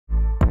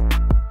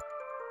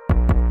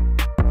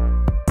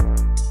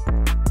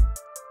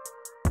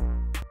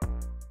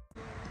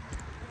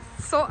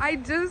So I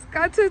just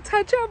got to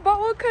touch a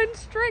boa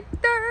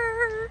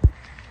constrictor.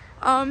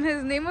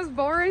 His name was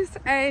Boris,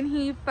 and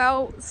he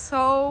felt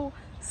so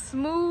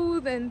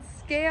smooth and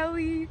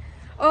scaly.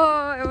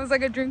 Oh, it was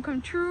like a dream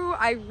come true.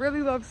 I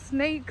really love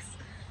snakes,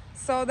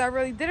 so that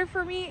really did it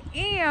for me.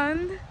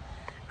 And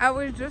I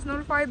was just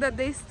notified that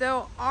they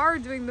still are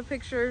doing the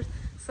pictures,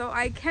 so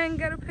I can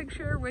get a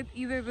picture with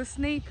either the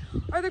snake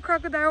or the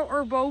crocodile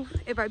or both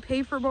if I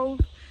pay for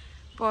both,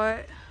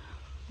 but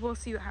we'll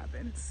see what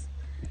happens.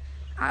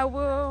 I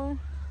will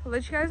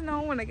let you guys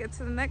know when I get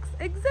to the next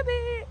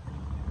exhibit.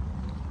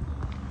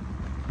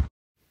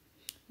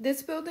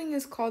 This building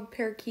is called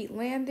Parakeet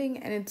Landing,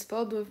 and it's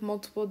filled with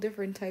multiple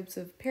different types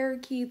of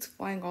parakeets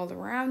flying all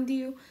around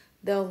you.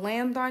 They'll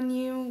land on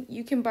you.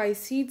 You can buy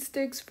seed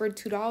sticks for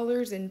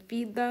 $2 and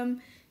feed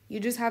them.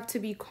 You just have to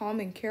be calm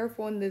and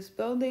careful in this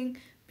building,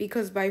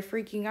 because by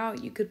freaking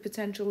out, you could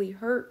potentially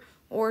hurt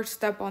or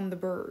step on the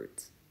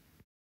birds.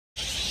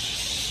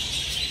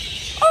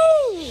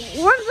 Oh,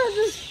 what did I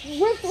just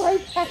whip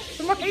right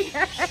past my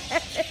head?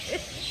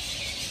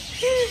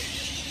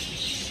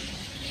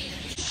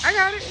 I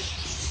got it.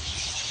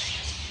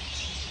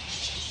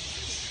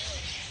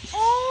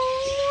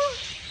 Oh,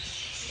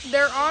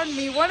 they're on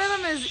me. One of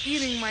them is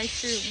eating my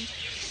shoe.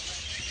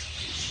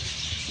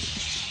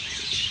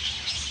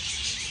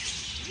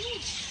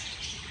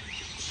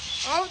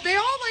 Oh, they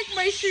all like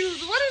my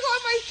shoes. What is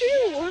on my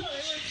shoe?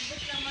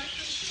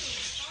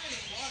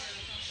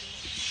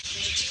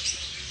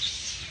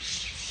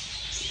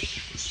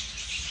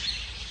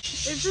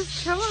 It's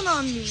just chilling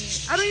on me.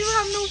 I don't even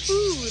have no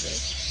food.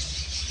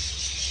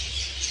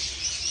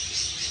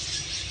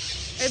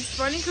 It's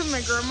funny because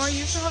my grandma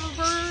used to have a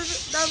bird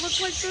that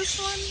looked like this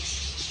one.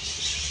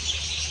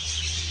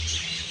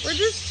 We're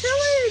just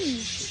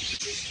chilling.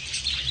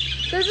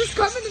 They're just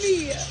coming to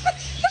me.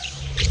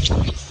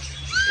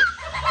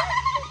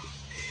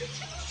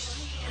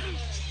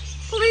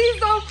 Please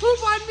don't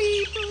poop on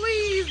me.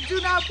 Please do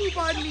not poop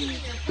on me.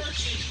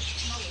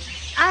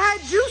 I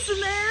had juice in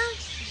there.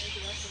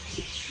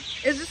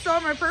 Is it still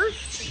in my purse?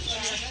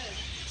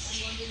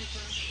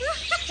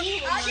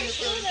 I can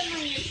feel them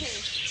on your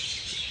purse.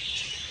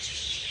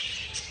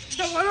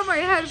 The one on my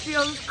head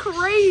feels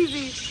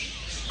crazy.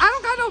 I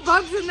don't got no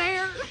bugs in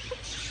there.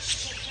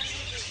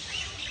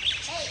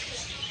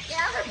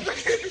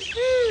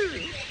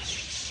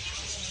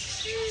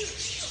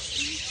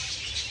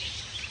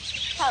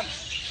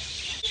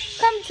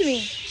 Come to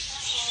me.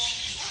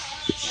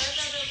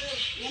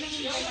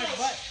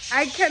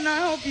 I cannot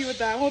help you with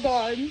that. Hold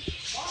on.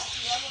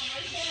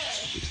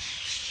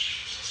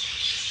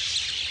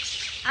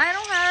 I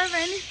don't have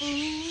any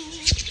food.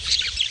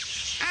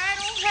 I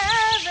don't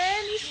have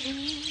any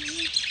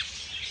food.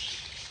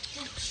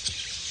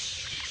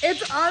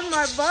 It's on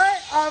my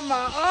butt, on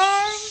my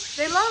arm.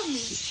 They love me.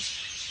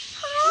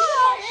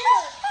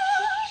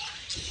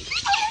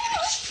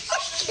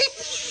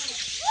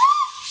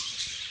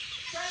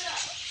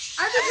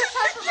 I think it's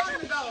time for mom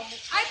to go.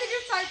 I think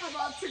it's time for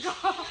mom to go.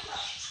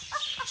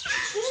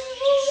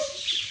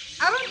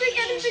 I don't think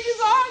anything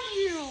is on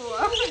you.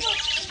 It's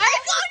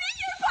going in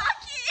your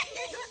pocket.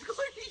 It's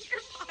going in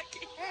your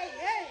pocket.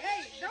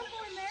 Hey, don't go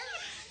in there.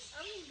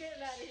 I'm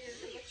getting out of here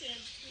because I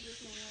can't do this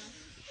no more.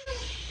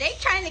 They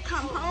trying to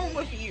come home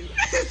with you.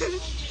 I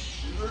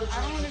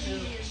don't want to be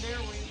in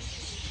their way.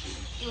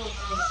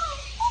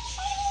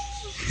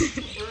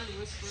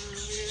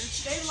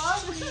 They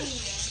love me.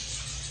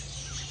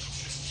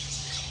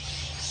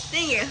 It's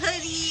in your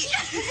hoodie.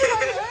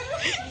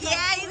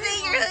 Yeah, he's in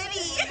your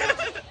hoodie.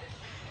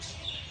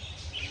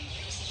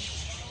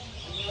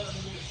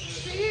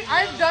 See,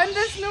 I've done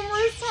this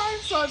numerous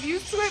times, so I'm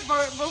used to it,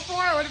 but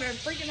before I would have been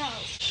freaking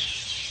out.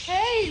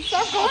 Hey,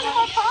 stop going in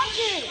my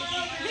pocket.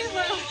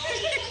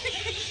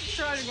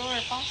 Trying to go in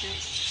my pocket.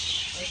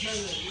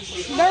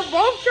 They're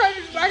both trying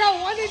to, I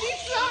got one in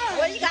each side.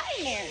 What you got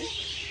in there?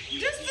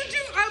 Just the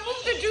juice. I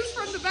moved the juice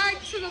from the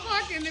bag to the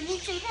pocket, and they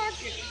moved to the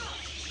pocket.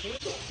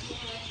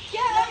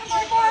 Get out of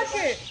my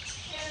pocket.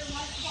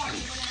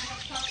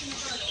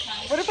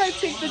 What if I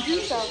take the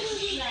juice out?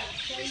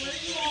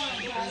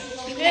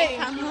 You better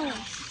come home.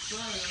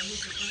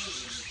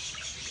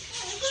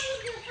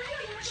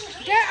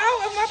 Get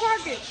out of my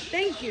pocket.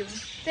 Thank you.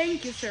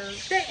 Thank you, sir.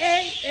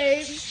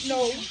 Hey,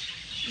 no.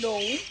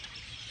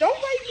 Don't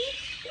bite me.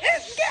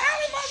 Get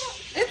out of my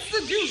pocket. It's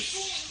the juice.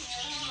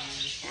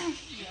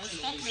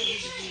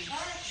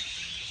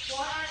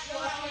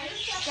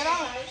 Get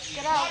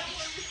out.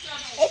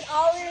 It's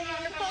all in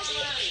your pocket.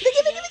 Look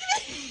at me.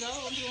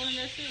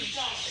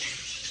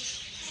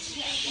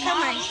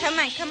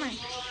 Come on.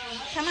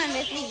 Come on,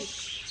 let's leave.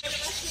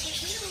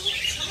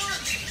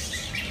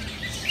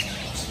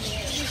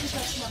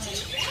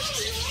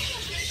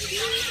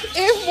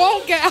 It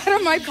won't get out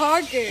of my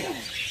pocket.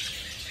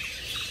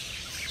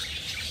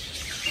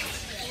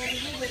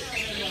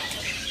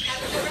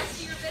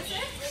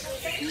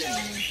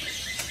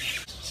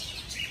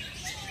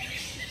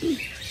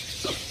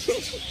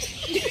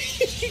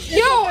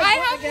 Yo, I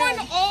have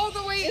one all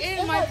the way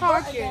in my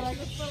pocket.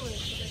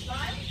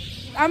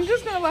 I'm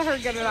just gonna let her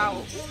get it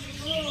out.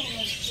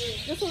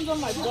 This one's on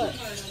my butt.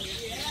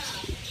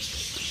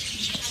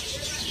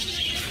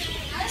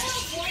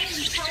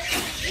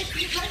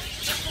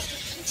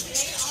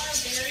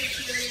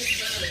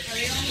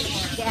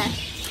 Yeah.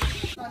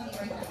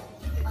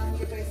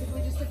 You're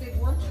basically just a big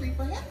warm tree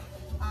for him.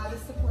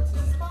 This supports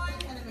his spine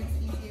and it makes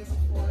it easiest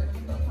for him to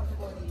be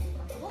comfortable and you be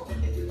comfortable.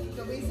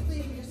 So basically,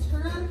 if you just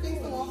turn around and face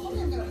the wall for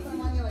me, I'm going to put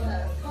him on you like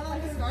a, kind of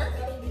like a scarf.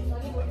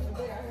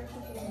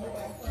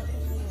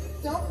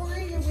 Don't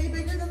worry, you're way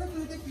bigger than the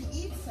food that he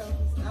eats, so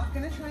he's not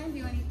going to try and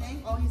do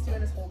anything. All he's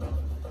doing is holding.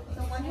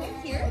 So one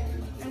hand here,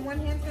 and one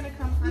hand's going to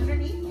come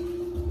underneath,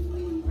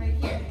 right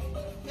here.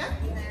 Yep,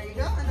 there you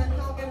go. And then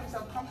he'll get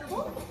himself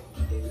comfortable.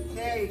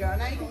 There you go.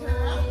 Now you can turn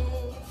around.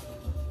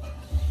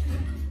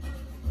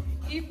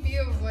 He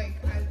feels like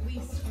at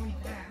least 20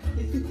 pounds.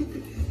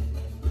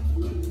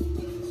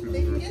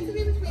 They can get to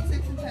be between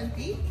 6 and 10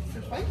 feet, so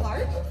quite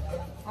large.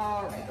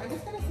 All right, I'm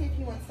just gonna see if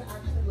he wants to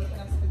actually look at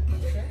us for the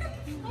picture.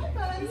 Hi,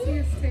 buddy. See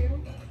his tail?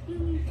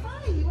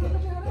 Hi, you want to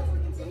put your head up so we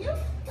can see you?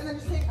 And then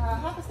just take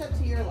half a step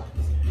to your left.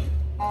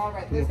 All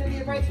right, there's gonna be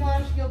a bright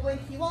flash. You'll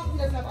blink. He won't. He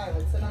doesn't have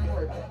eyelids, so don't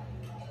worry about it.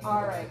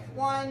 All right,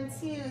 1,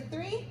 2,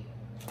 3.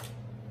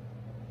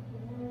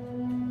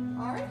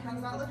 All right, how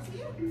does that look to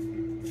you?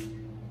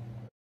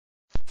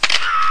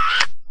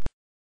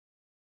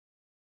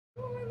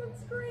 Oh, it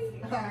looks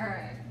great. All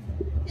right.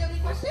 Do you have any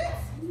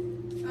questions?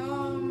 No.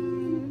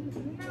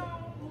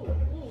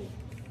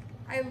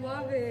 I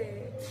love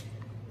it.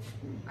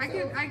 I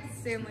could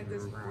stand like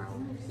this for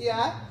hours.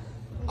 Yeah.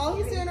 All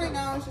he's doing right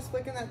now is just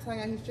flicking that tongue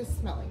out. He's just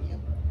smelling you.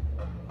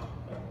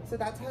 So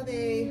that's how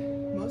they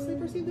mostly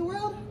perceive the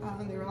world.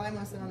 They rely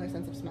mostly on their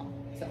sense of smell.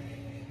 So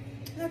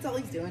that's all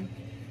he's doing.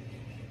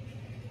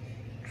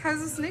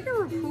 Has a snake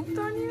ever pooped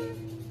on you?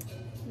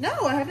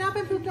 No, I have not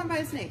been pooped on by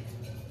a snake.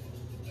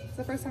 It's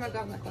the first time I've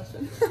gotten that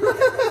question.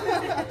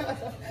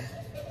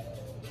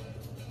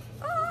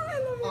 Oh, I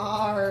love it.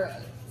 All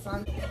right,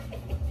 son.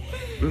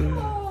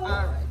 All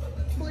right.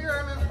 Pull your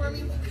arm out for me.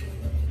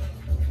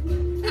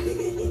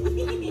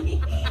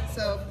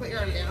 So put your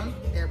arm down.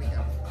 There we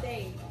go.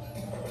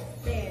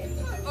 There.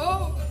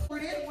 Oh. One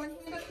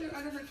hand up through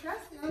under her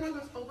chest, the other one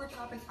goes over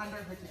top and under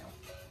her tail.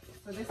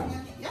 So this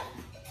hand, yep.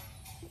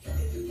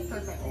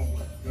 Perfect.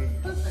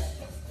 Perfect.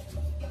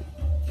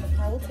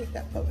 I will take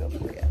that photo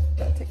for you.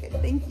 That ticket.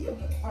 Thank you.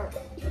 All right.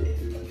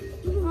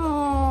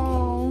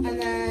 Oh. And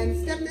then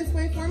step this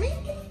way for me.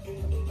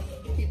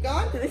 Keep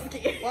going.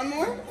 One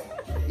more.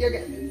 You're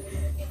good.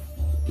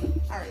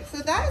 All right. So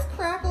that is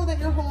Crackle that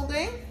you're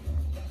holding.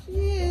 She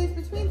is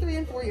between 3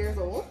 and 4 years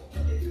old.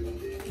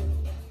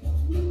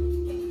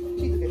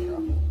 She's a good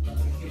girl.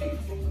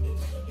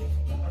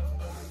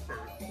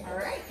 All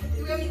right.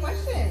 Do we have any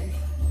questions?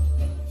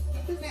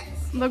 Who's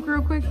next? Look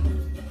real quick.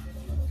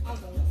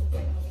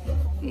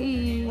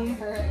 Hey. All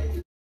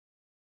right.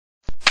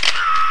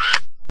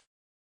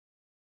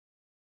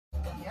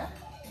 Yeah.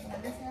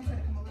 And this hand's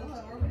gonna come a little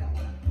lower. We don't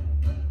want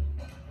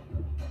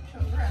to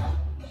choke her out.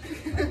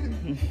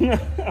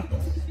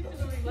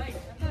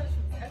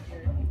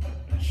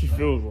 She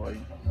feels like.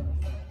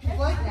 She's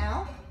light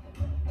now.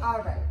 All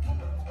right.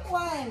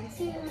 1,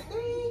 2,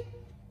 3.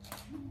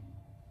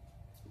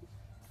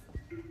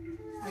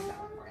 I got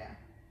one for you.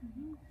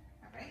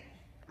 All right.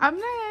 I'm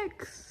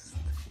next.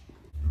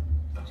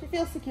 She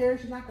feels secure.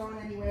 She's not going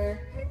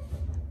anywhere.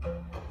 I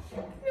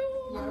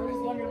was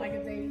just wondering, like,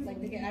 if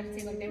they get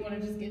agitated, like they want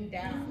to just get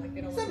down, like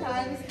they don't.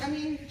 Sometimes, I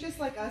mean, just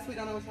like us, we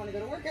don't always want to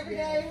go to work every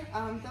day.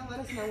 They'll let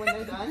us know when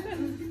they're done.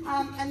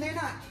 And they're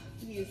not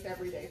used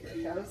every day for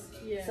shows.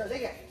 Yeah. So they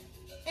get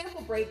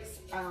ample breaks,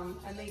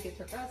 and they get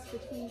to rest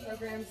between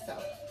programs. So,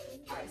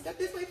 all right, step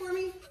this way for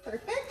me.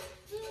 Perfect.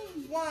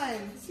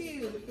 1,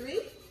 2, 3.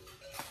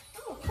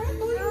 Oh, Crackle,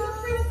 you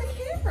look right at the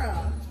camera.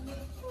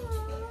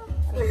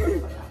 I don't know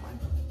about that one.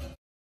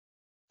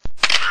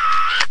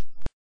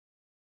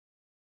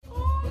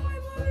 Oh, I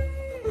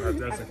love it.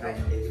 That's a good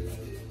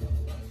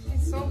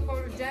She's so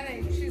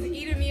photogenic. She's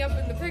eating me up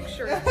in the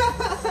picture.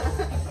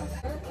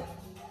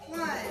 1,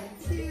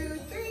 2,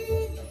 3.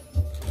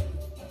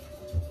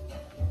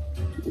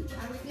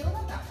 How do we feel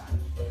about that one?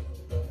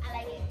 I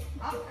like it.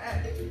 Okay.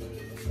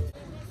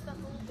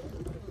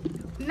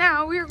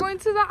 Now we are going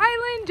to the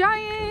Island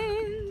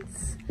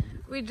Giants.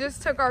 We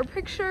just took our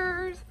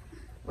pictures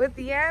with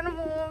the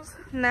animals.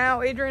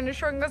 Now Adrian is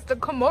showing us the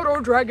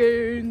Komodo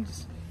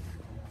dragons.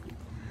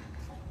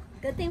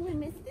 Good thing we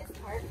missed this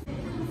part.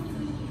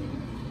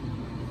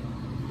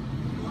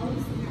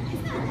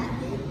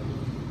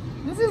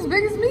 This is as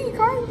big as me,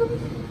 kind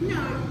of.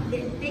 No,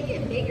 they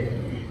get bigger.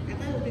 I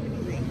thought it was gonna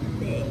be like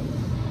big.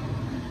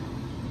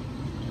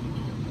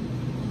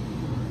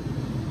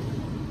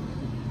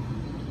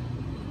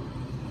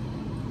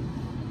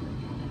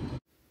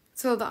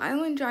 So the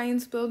Island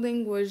Giants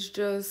building was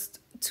just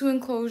 2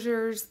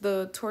 enclosures,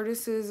 the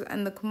tortoises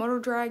and the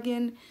Komodo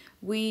dragon.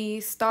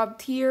 We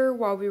stopped here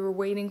while we were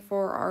waiting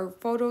for our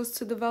photos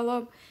to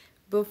develop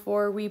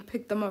before we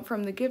picked them up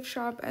from the gift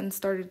shop and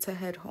started to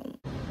head home.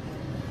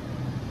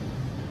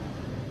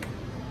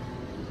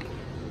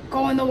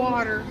 Go in the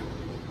water.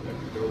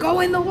 Go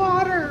in the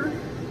water.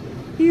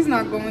 He's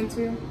not going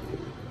to.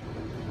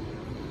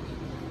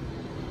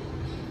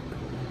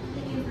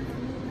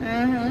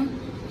 Uh-huh.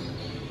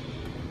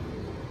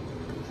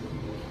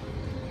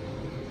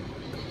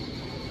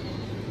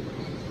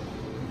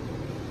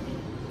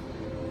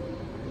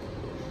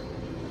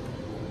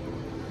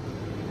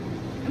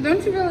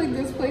 Don't you feel like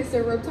this place,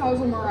 the reptiles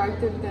are more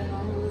active than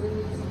normal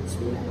zoos?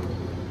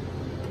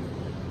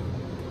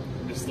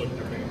 Just look,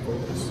 they're main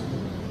focus.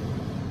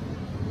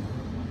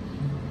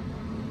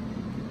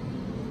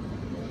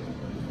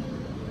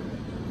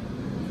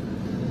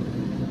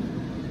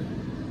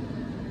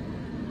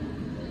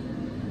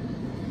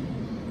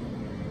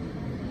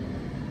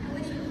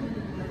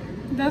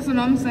 That's what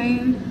I'm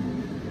saying.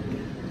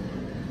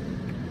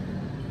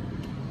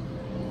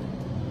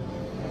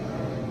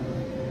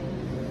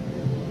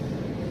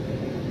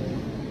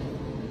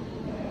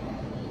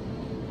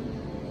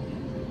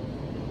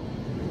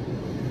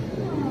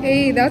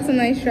 Hey, that's a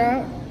nice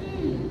shot.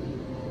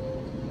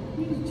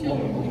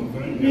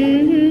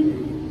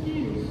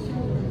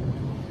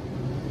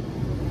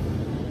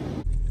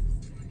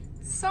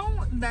 So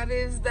that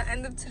is the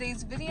end of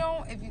today's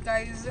video. If you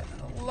guys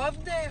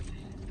loved it,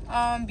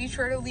 be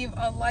sure to leave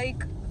a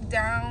like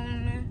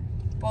down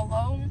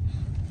below.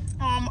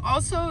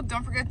 Also,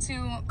 don't forget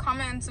to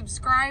comment and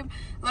subscribe.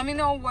 Let me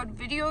know what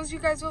videos you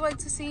guys would like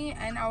to see,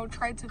 and I will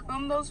try to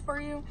film those for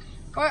you.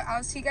 But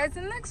I'll see you guys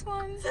in the next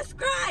one.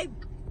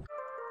 Subscribe.